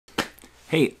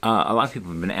Hey, a lot of people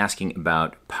have been asking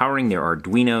about powering their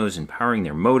Arduinos and powering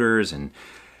their motors and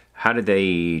how do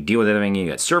they deal with everything. You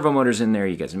got servo motors in there,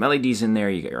 you got some LEDs in there,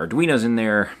 you got your Arduinos in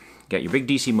there, you got your big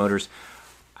DC motors.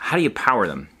 How do you power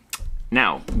them?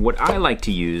 Now, what I like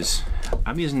to use,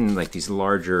 I'm using like these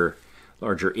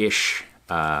larger-ish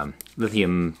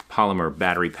lithium polymer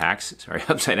battery packs. Sorry,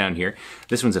 upside down here.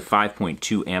 This one's a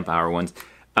 5.2 amp hour one.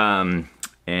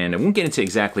 And I won't get into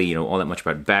exactly, all that much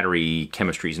about battery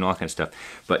chemistries and all that kind of stuff.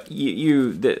 But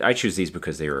I choose these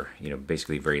because they are,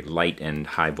 basically very light and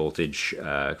high voltage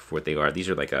for what they are. These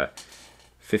are like a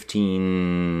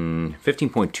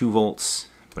 15.2 volts,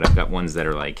 but I've got ones that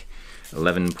are like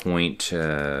 11 point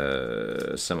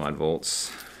some odd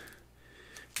volts.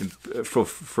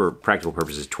 For practical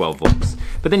purposes, 12 volts.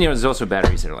 But then, there's also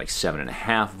batteries that are like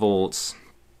 7.5 volts.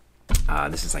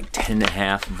 This is like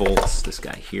 10.5 volts. This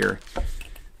guy here.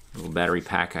 Little battery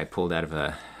pack I pulled out of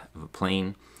a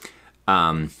plane.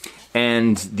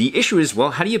 And the issue is,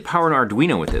 well, how do you power an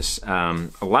Arduino with this? A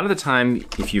lot of the time,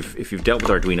 if you've dealt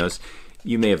with Arduinos,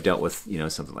 you may have dealt with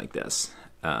something like this.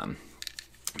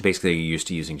 Basically, you're used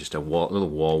to using just a little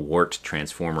wall wart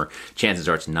transformer. Chances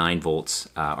are it's 9 volts.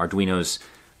 Arduinos.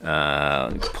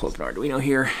 Let me pull up an Arduino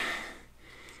here.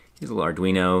 Here's a little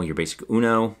Arduino, your basic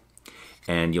Uno,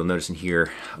 and you'll notice in here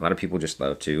a lot of people just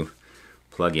love to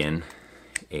plug in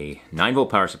a 9-volt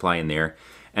power supply in there,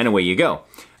 and away you go.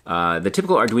 The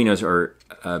typical Arduinos are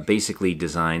basically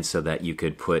designed so that you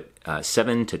could put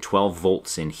 7 to 12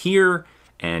 volts in here,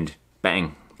 and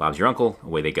bang, Bob's your uncle,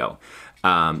 away they go.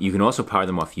 You can also power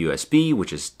them off USB,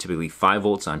 which is typically 5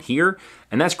 volts on here,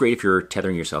 and that's great if you're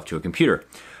tethering yourself to a computer.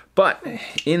 But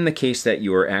in the case that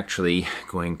you are actually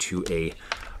going to a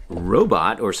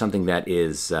robot or something that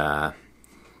is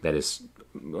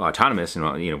autonomous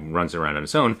and runs around on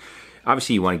its own,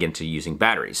 obviously you want to get into using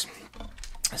batteries.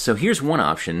 So here's one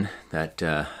option that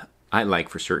I like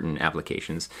for certain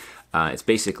applications. It's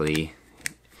basically,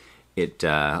 it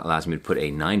allows me to put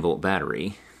a 9-volt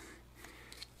battery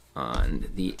on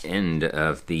the end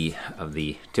of the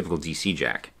typical DC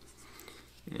jack.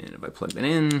 And if I plug that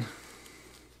in,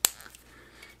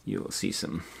 you will see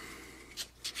some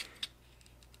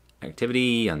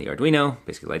activity on the Arduino.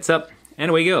 Basically lights up, and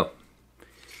away you go.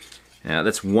 Now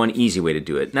that's one easy way to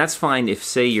do it. And that's fine if,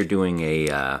 say, you're doing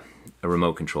a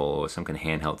remote control or some kind of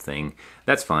handheld thing.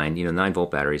 That's fine.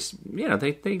 9-volt batteries,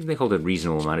 they hold a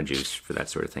reasonable amount of juice for that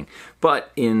sort of thing.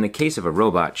 But in the case of a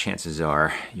robot, chances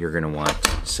are you're going to want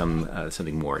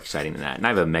something more exciting than that. And I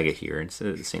have a Mega here. It's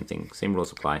the same thing. Same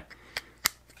rules apply.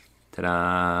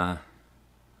 Ta-da!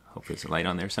 Hopefully there's a light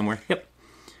on there somewhere. Yep.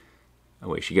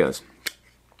 Away she goes.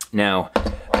 Now,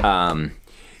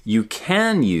 you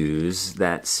can use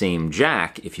that same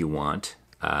jack if you want,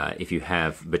 if you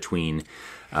have between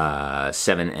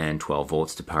 7 and 12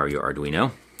 volts to power your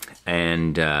Arduino.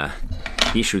 And the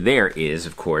issue there is,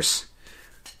 of course,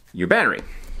 your battery.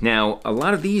 Now, a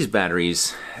lot of these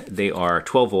batteries, they are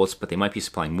 12 volts, but they might be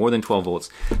supplying more than 12 volts.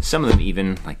 Some of them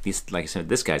even, like I said,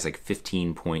 this guy's like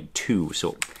 15.2.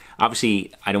 So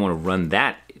obviously, I don't want to run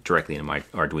that directly into my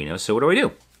Arduino, so what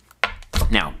do?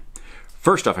 Now,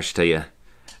 first off, I should tell you,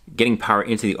 getting power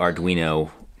into the Arduino,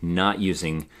 not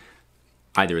using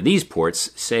either of these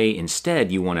ports, say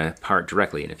instead you want to power it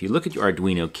directly. And if you look at your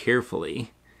Arduino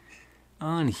carefully,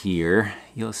 on here,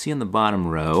 you'll see on the bottom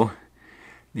row,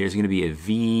 there's going to be a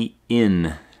V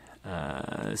in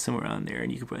somewhere on there,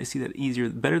 and you can probably see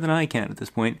that better than I can at this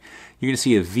point. You're going to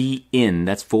see a V in,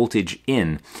 that's voltage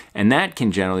in, and that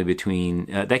can generally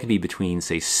be between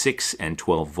say 6 and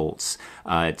 12 volts.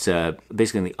 It's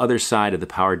basically on the other side of the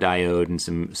power diode and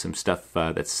some stuff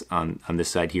that's on this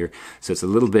side here. So it's a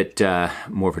little bit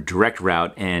more of a direct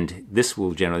route, and this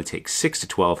will generally take 6 to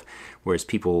 12, whereas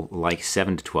people like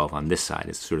 7 to 12 on this side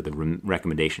is sort of the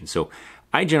recommendation. So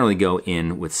I generally go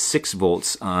in with 6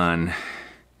 volts on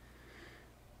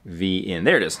V in.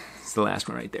 There it is. It's the last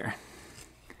one right there.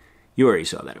 You already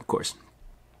saw that, of course.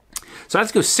 So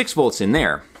let's go 6 volts in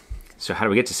there. So how do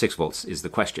we get to 6 volts is the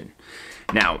question.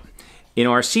 Now, in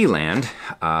RC land,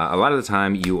 a lot of the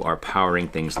time you are powering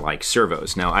things like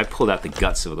servos. Now, I pulled out the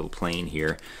guts of a little plane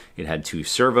here. It had 2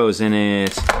 servos in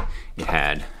it. It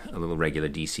had a little regular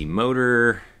DC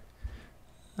motor.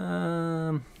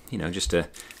 This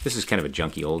is kind of a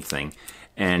junky old thing.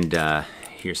 And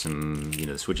here's some,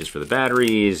 the switches for the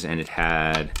batteries, and it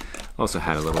also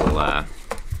had a little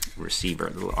receiver,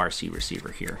 a little RC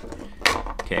receiver here.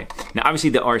 Okay. Now, obviously,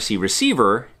 the RC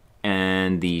receiver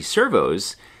and the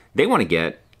servos, they want to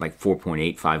get like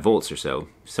 4.85 volts or so,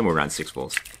 somewhere around 6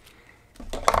 volts.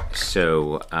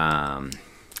 So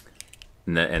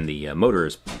and the motor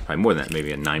is probably more than that,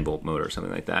 maybe a 9-volt motor or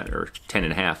something like that, or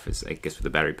 10.5 is, I guess, what the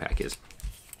battery pack is.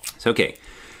 So, okay.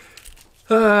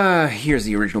 Here's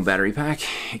the original battery pack.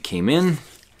 It came in,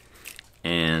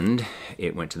 and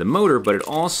it went to the motor, but it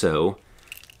also,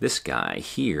 this guy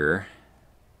here,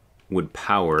 would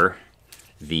power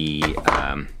the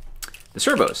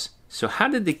servos. So how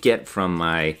did it get from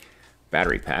my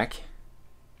battery pack,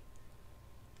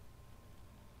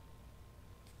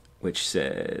 which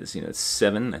says, you know, it's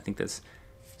 7, I think that's,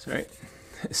 sorry,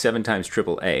 7 times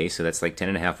AAA, so that's like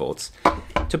 10.5 volts,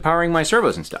 to powering my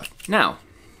servos and stuff. Now,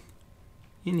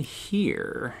 in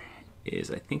here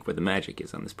is, I think, where the magic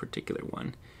is on this particular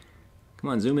one. Come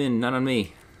on, zoom in, not on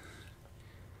me.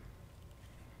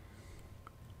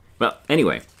 Well,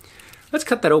 anyway, let's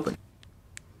cut that open.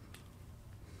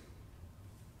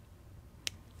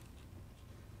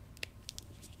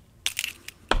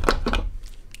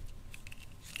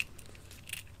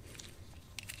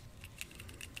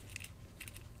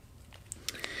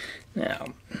 Now,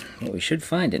 what we should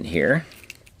find in here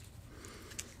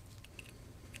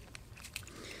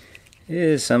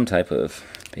is some type of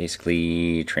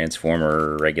basically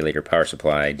transformer, regulator, power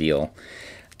supply deal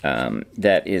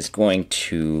that is going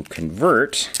to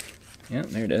convert, yeah,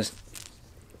 there it is,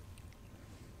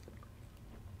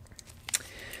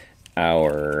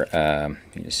 our,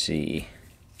 you just see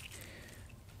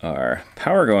our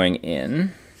power going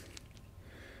in,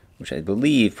 which I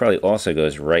believe probably also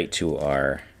goes right to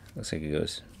our, looks like it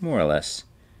goes more or less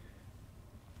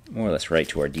right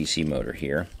to our DC motor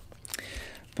here.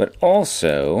 But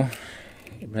also,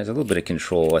 it has a little bit of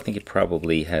control. I think it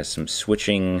probably has some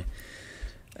switching,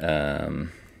 you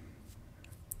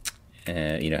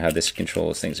know, how this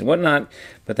controls things and whatnot.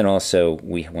 But then also,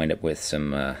 we wind up with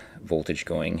some voltage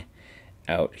going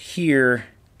out here.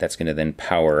 That's going to then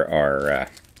power our,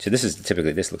 so this is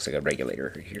typically, this looks like a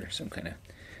regulator here, some kind of,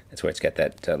 that's why it's got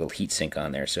that little heat sink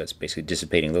on there. So it's basically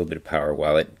dissipating a little bit of power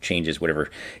while it changes whatever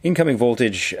incoming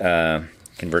voltage,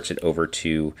 converts it over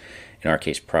to, in our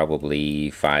case, probably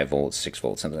 5 volts, 6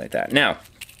 volts, something like that. Now,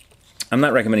 I'm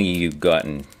not recommending you go out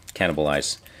and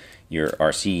cannibalize your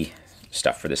RC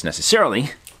stuff for this necessarily.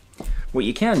 What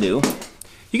you can do,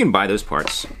 you can buy those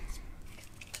parts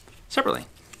separately,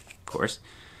 of course.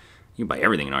 You can buy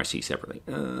everything in RC separately.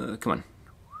 Come on.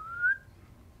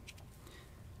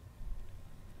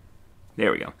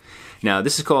 There we go. Now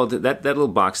this is called, that little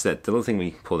box, that the little thing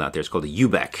we pulled out there is called a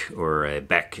UBEC, or a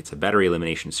BEC. It's a battery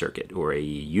elimination circuit, or a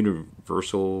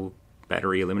universal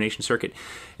battery elimination circuit.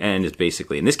 And it's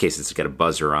basically, in this case, it's got a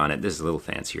buzzer on it. This is a little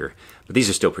fancier, but these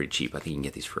are still pretty cheap. I think you can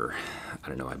get these for, I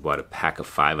don't know, I bought a pack of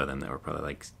 5 of them that were probably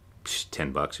like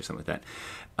 10 bucks or something like that.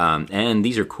 And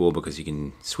these are cool because you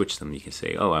can switch them. You can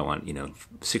say, oh, I want, you know,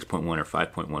 6.1 or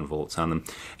 5.1 volts on them.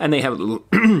 And they have a little,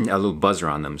 a little buzzer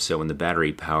on them. So when the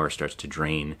battery power starts to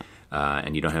drain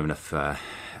and you don't have enough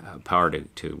power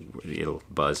to, it'll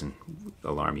buzz and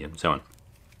alarm you and so on.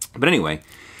 But anyway,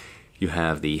 you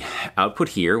have the output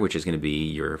here, which is going to be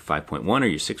your 5.1 or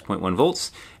your 6.1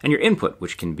 volts, and your input,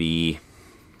 which can be,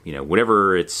 you know,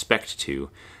 whatever it's spec'd to,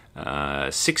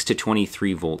 6 to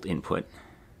 23 volt input.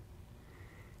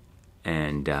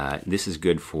 And this is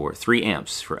good for 3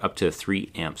 amps, for up to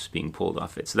 3 amps being pulled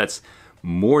off it. So that's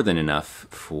more than enough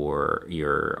for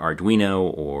your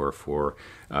Arduino or for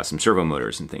some servo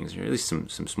motors and things, or at least some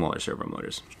smaller servo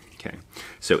motors. Okay,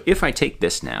 so if I take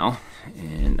this now,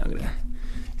 and I'm gonna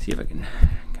see if I can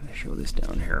kind of show this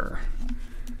down here,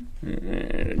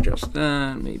 and adjust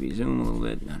that, maybe zoom a little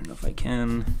bit. I don't know if I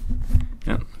can.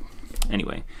 No.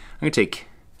 Anyway, I'm gonna take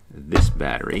this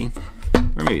battery,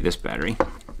 or maybe this battery.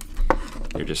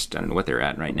 They're just, I don't know what they're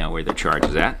at right now, where their charge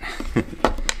is at.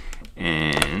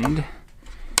 And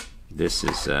this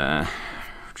is,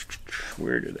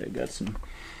 where did I got some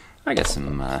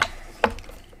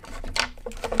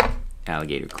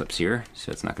alligator clips here,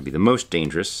 so it's not going to be the most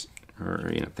dangerous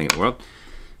or, you know, thing in the world.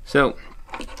 So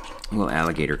we'll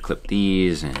alligator clip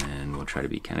these, and we'll try to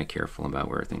be kind of careful about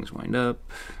where things wind up,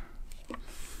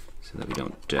 so that we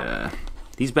don't.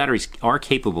 These batteries are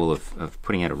capable of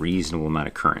putting out a reasonable amount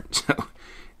of current. So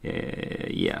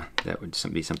yeah, that would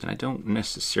be something I don't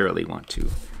necessarily want to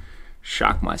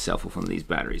shock myself with one of these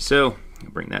batteries. So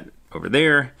I'll bring that over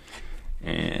there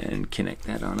and connect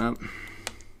that on up.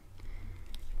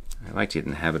 I like to get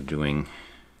in the habit of doing,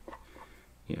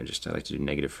 you know, I like to do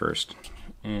negative first.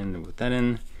 And we'll put that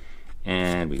in,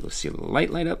 and we will see a little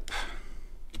light up.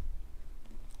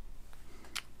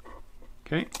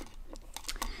 Okay.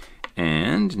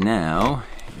 And now,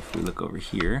 if we look over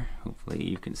here, hopefully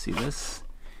you can see this.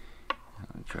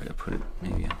 I'll try to put it,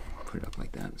 maybe I'll put it up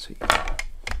like that so you can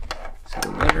see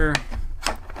the better.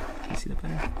 Can you see that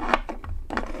better?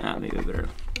 Maybe I better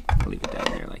leave it down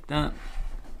there like that.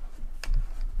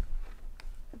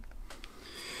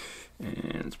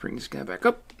 And let's bring this guy back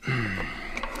up.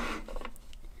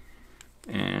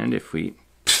 And if we,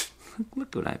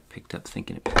 look what I picked up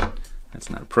thinking of it. That's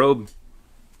not a probe.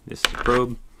 This is a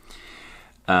probe.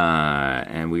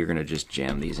 And we're gonna just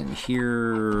jam these in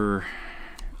here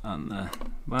on the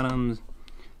bottoms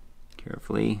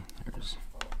carefully. There's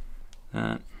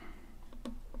that,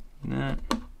 and that.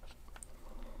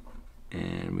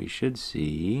 And we should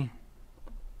see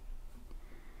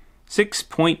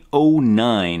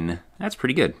 6.09. That's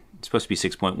pretty good. It's supposed to be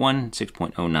 6.1,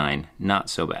 6.09. Not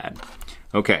so bad.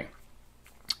 Okay.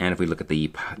 And if we look at the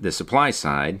supply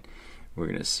side, we're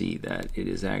going to see that it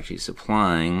is actually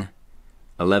supplying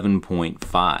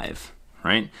 11.5,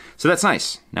 right? So that's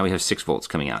nice. Now we have 6 volts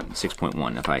coming out,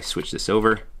 6.1. If I switch this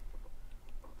over,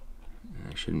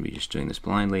 I shouldn't be just doing this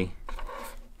blindly,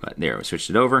 but there, we switched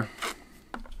it over.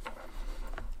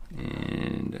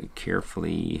 And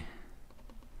carefully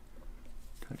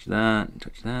touch that,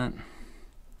 touch that.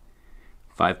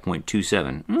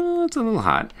 5.27. Oh, it's a little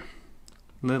hot.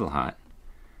 A little hot.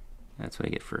 That's what I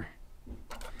get for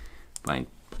buying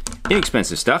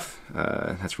inexpensive stuff.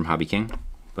 That's from Hobby King,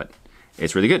 but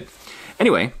it's really good.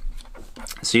 Anyway,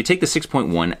 so you take the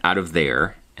 6.1 out of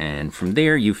there, and from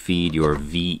there you feed your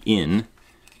V in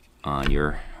on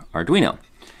your Arduino.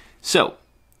 So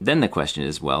then the question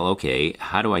is, well, okay,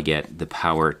 how do I get the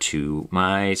power to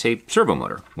my, say, servo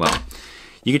motor? Well,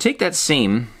 you can take that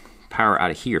same power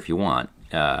out of here if you want.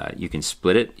 You can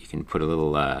split it. You can put a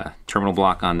little terminal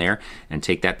block on there and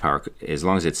take that power. As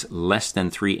long as it's less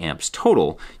than 3 amps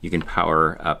total, you can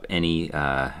power up any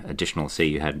additional, say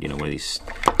you had, one of these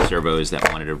servos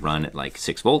that wanted to run at like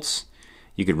 6 volts.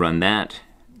 You could run that,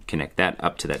 connect that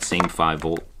up to that same 5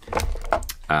 volt,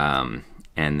 and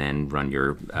then run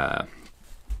your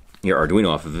Arduino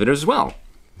off of it as well.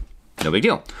 No big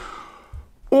deal.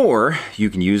 Or you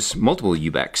can use multiple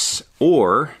UBECs,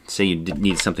 or say you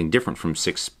need something different from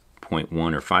 6.1 or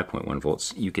 5.1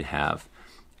 volts. You could have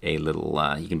a little.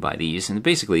 You can buy these, and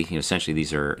basically, essentially,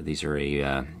 these are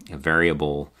a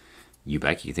variable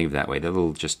UBEC. You can think of it that way. They're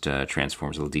little just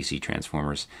transformers, little DC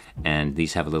transformers, and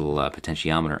these have a little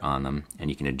potentiometer on them, and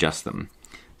you can adjust them.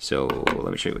 So let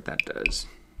me show you what that does.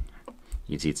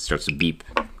 You can see it starts to beep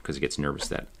because it gets nervous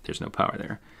that there's no power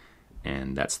there.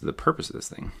 And that's the purpose of this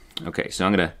thing. Okay, so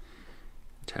I'm gonna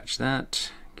attach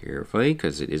that carefully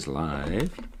because it is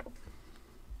live.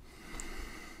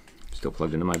 Still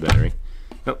plugged into my battery.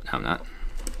 Oh, no, I'm not.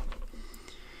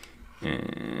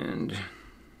 And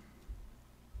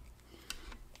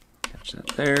attach that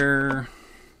there.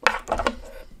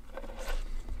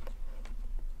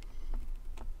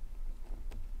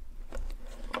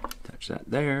 Attach that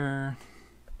there.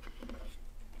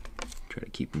 Try to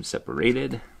keep them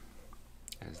separated,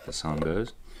 as the song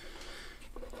goes.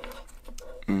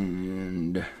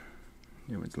 And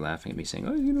everyone's laughing at me saying,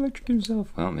 oh, he's gonna electrocute himself.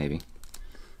 Well, maybe.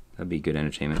 That'd be good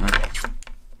entertainment, huh?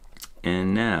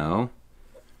 And now,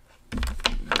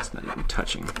 that's not even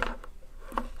touching.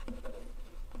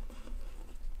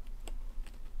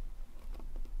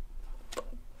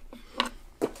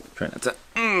 Try not to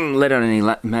let out any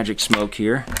magic smoke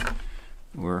here,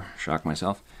 or shock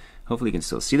myself. Hopefully you can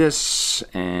still see this,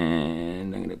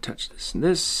 and I'm going to touch this and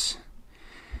this.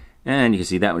 And you can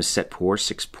see that was set for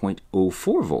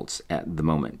 6.04 volts at the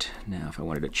moment. Now, if I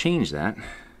wanted to change that,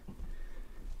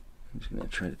 I'm just going to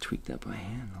try to tweak that by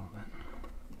hand a little bit.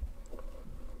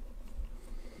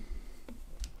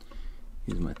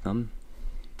 Use my thumb.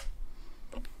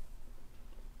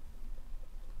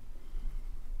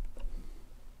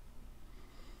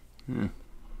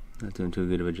 Not doing too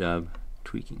good of a job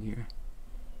tweaking here.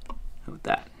 How about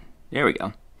that? There we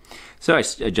go. So I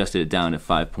adjusted it down to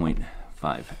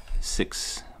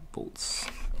 5.56 volts.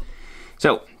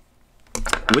 So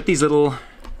with these little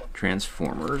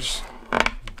transformers,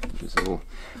 these little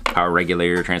power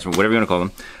regulator transformer, whatever you want to call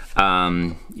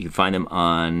them, you can find them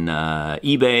on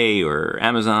eBay or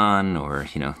Amazon, or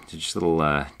just little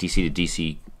DC to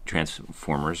DC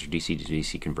transformers or DC to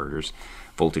DC converters,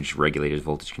 voltage regulators,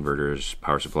 voltage converters,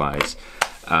 power supplies.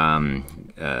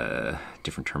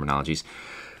 Different terminologies,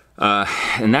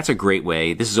 and that's a great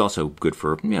way. This is also good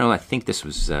for, I think this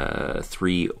was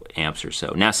 3 amps or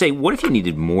so. Now, say, what if you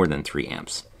needed more than 3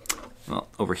 amps? Well,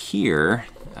 over here,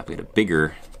 I've got a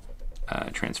bigger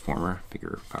transformer,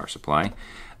 bigger power supply,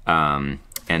 and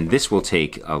this will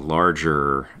take a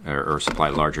larger, or supply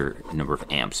a larger number of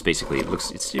amps. Basically, it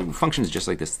functions just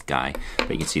like this guy,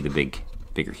 but you can see the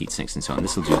bigger heat sinks and so on.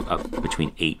 This will do up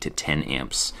between 8 to 10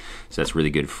 amps. So that's really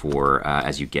good for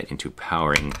as you get into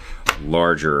powering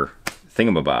larger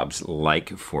thingamabobs,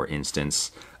 like, for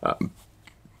instance,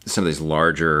 some of these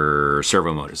larger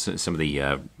servo motors, some of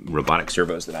the robotic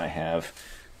servos that I have.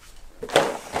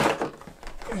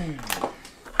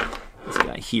 This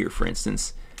guy here, for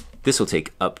instance, this will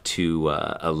take up to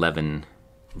 11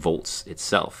 volts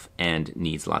itself and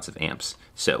needs lots of amps.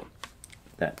 So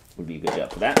that would be a good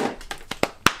job for that.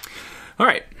 All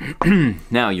right,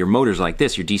 now your motors like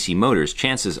this, your DC motors,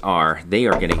 chances are they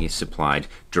are getting supplied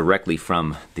directly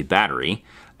from the battery,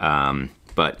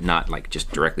 but not like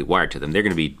just directly wired to them. They're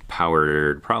going to be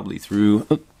powered probably through,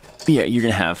 yeah, you're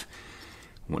going to have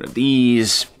one of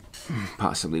these,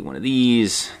 possibly one of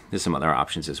these. There's some other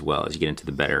options as well as you get into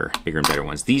the bigger and better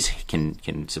ones. These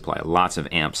can supply lots of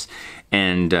amps,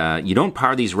 and you don't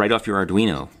power these right off your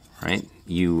Arduino, right?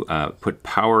 You put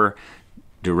power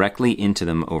directly into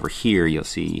them over here. You'll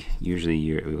see, usually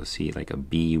you'll see like a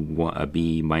B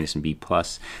minus and B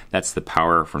plus. That's the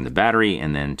power from the battery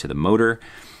and then to the motor.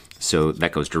 So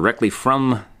that goes directly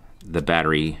from the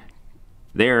battery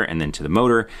there and then to the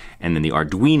motor, and then the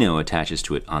Arduino attaches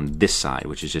to it on this side,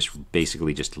 which is just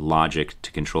basically just logic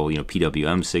to control,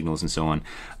 PWM signals and so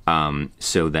on,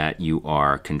 so that you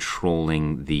are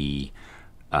controlling the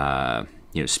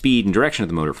speed and direction of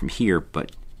the motor from here,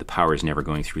 but the power is never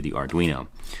going through the Arduino.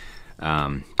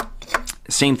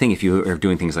 Same thing if you are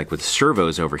doing things like with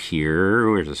servos over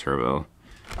here. Where's the servo?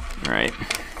 All right.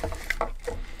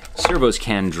 Servos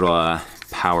can draw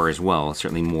power as well,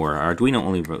 certainly more. Arduino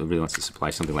only really wants to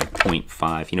supply something like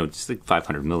 0.5, just like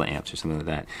 500 milliamps or something like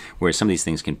that, whereas some of these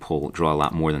things can draw a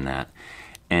lot more than that.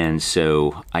 And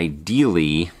so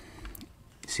ideally,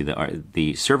 see,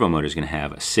 the servo motor is going to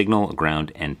have a signal, a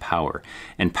ground, and power.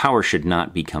 And power should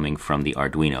not be coming from the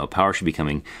Arduino. Power should be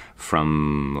coming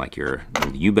from like your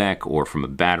UBEC or from a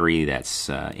battery that's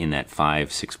in that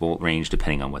 5-6 volt range,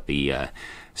 depending on what the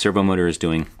servo motor is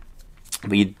doing.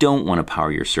 But you don't want to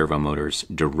power your servo motors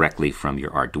directly from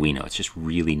your Arduino. It's just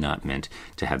really not meant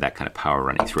to have that kind of power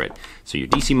running through it. So your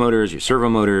DC motors, your servo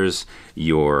motors,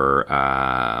 your,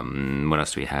 what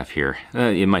else do we have here?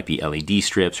 It might be LED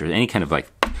strips or any kind of like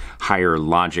higher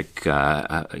logic,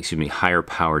 higher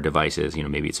power devices.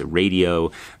 Maybe it's a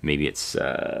radio, maybe it's,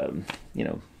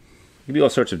 maybe all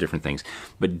sorts of different things.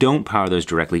 But don't power those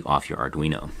directly off your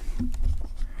Arduino.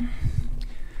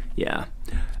 Yeah.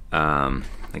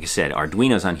 Like I said,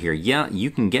 Arduinos on here, yeah, you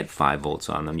can get 5 volts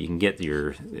on them. You can get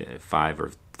your 5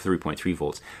 or 3.3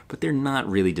 volts, but they're not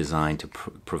really designed to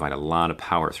provide a lot of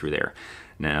power through there.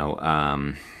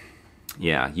 Now,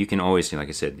 yeah, you can always, like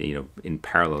I said, in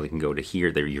parallel, you can go to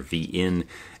here, there, your V in,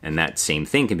 and that same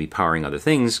thing can be powering other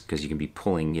things because you can be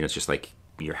pulling, it's just like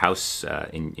your house,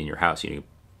 in your house, you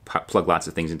plug lots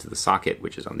of things into the socket,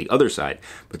 which is on the other side,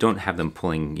 but don't have them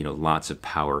pulling, lots of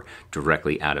power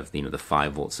directly out of, the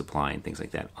 5 volt supply and things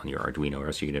like that on your Arduino, or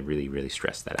else you're going to really, really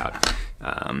stress that out.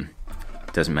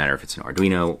 It doesn't matter if it's an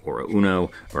Arduino or a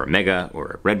Uno or a Mega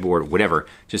or a breadboard, whatever,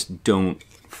 just don't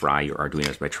fry your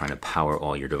Arduinos by trying to power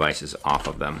all your devices off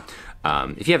of them.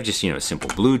 If you have just, a simple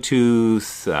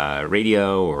Bluetooth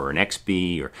radio or an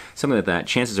XB or something like that,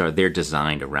 chances are they're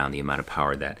designed around the amount of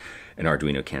power that an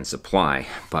Arduino can supply.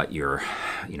 But your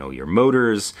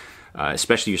motors,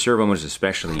 especially your servo motors,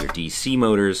 especially your DC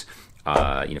motors,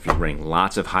 if you're running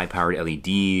lots of high-powered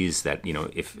LEDs, that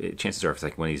chances are if it's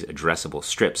like one of these addressable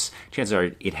strips, chances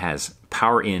are it has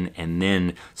power in and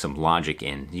then some logic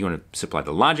in. You want to supply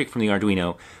the logic from the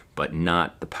Arduino, but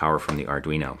not the power from the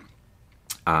Arduino.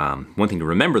 One thing to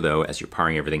remember, though, as you're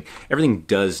powering everything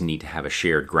does need to have a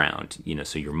shared ground.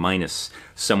 So your minus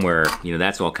somewhere,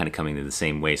 that's all kind of coming in the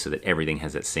same way, so that everything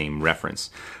has that same reference.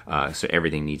 So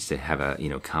everything needs to have a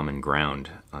common ground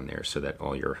on there, so that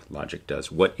all your logic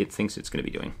does what it thinks it's going to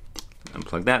be doing.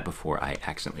 Unplug that before I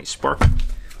accidentally spark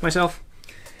myself.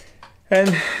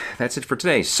 And that's it for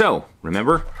today. So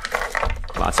remember,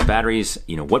 lots of batteries.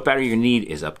 What battery you need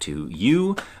is up to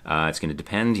you. It's going to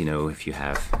depend. If you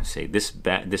have, say,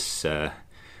 this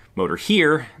motor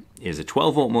here is a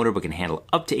 12 volt motor, but can handle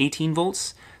up to 18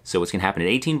 volts. So what's going to happen at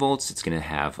 18 volts? It's going to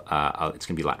have, it's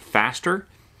going to be a lot faster,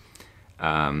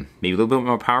 maybe a little bit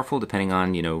more powerful, depending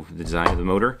on the design of the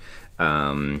motor.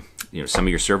 Some of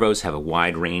your servos have a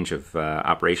wide range of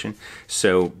operation,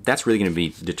 so that's really going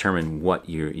to determine what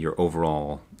your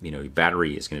overall your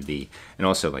battery is going to be, and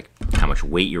also like how much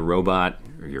weight your robot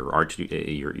or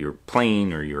your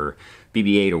plane or your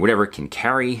BB-8 or whatever can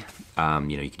carry.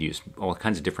 You could use all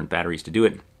kinds of different batteries to do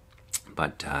it,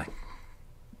 but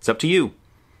it's up to you.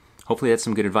 Hopefully that's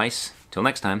some good advice. Till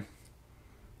next time.